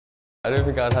I don't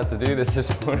think I'd have to do this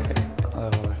morning.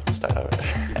 Start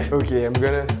over. Okay,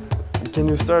 Can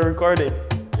you start recording?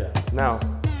 Yes. Now.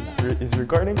 It's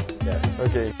recording? Yes.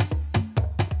 Okay.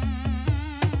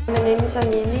 My name is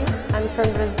Janine, I'm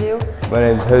from Brazil. My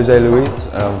name is Jose Luis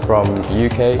and I'm from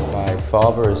UK. My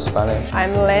father is Spanish.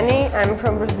 I'm Lenny, I'm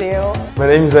from Brazil. My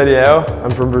name is Ariel, I'm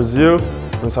from Brazil,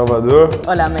 from Salvador.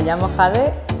 Hola, me llamo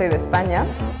Jade, soy de Espanha.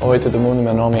 Oi todo mundo,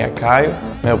 meu nome é Caio.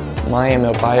 Minha mãe e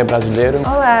meu pai é brasileiro.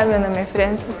 Olá, meu nome é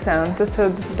Francis Santos, sou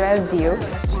do Brasil.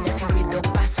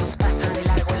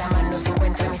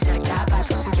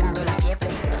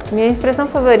 Minha expressão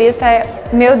favorita é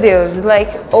meu Deus,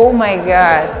 like oh my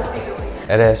god.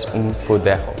 Eres un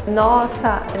pendejo.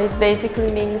 Nossa, and it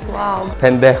basically means wow.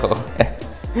 Pendejo.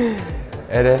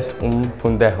 Eres un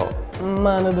pendejo.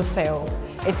 Mano do céu.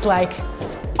 It's like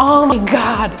oh my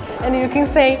god, and you can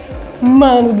say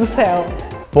mano do céu.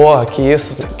 Porra, que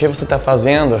isso? O que você tá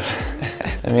fazendo?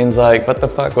 It means like, what the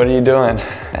fuck, what are you doing?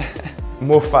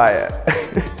 More fire.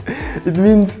 It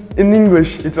means, in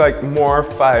English, it's like more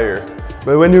fire.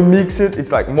 But when you mix it,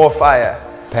 it's like more fire.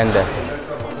 Pendejo.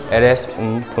 Eres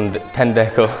un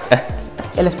pendejo.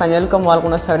 El español, como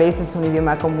algunos sabréis, es un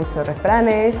idioma con muchos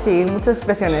refranes y muchas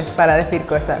expresiones para decir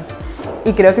cosas.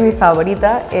 Y creo que mi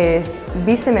favorita es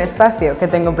vísteme despacio, que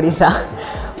tengo prisa.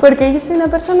 Porque yo soy una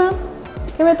persona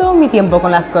que me tomo mi tiempo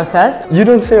con las cosas. You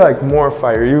don't say like more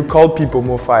fire, you call people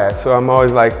more fire. So I'm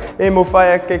always like, hey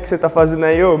Mofaya, o que você tá fazendo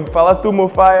aí? Ô, fala tu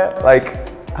Mofaya. Like,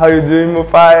 how you doing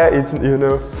Mofaya? It's, you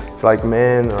know, it's like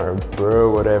man or bro,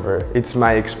 whatever. It's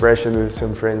my expression with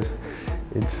some friends.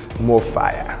 It's more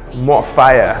fire. More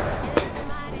fire.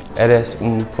 Eres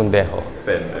un pendejo.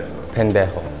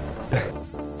 Pendejo.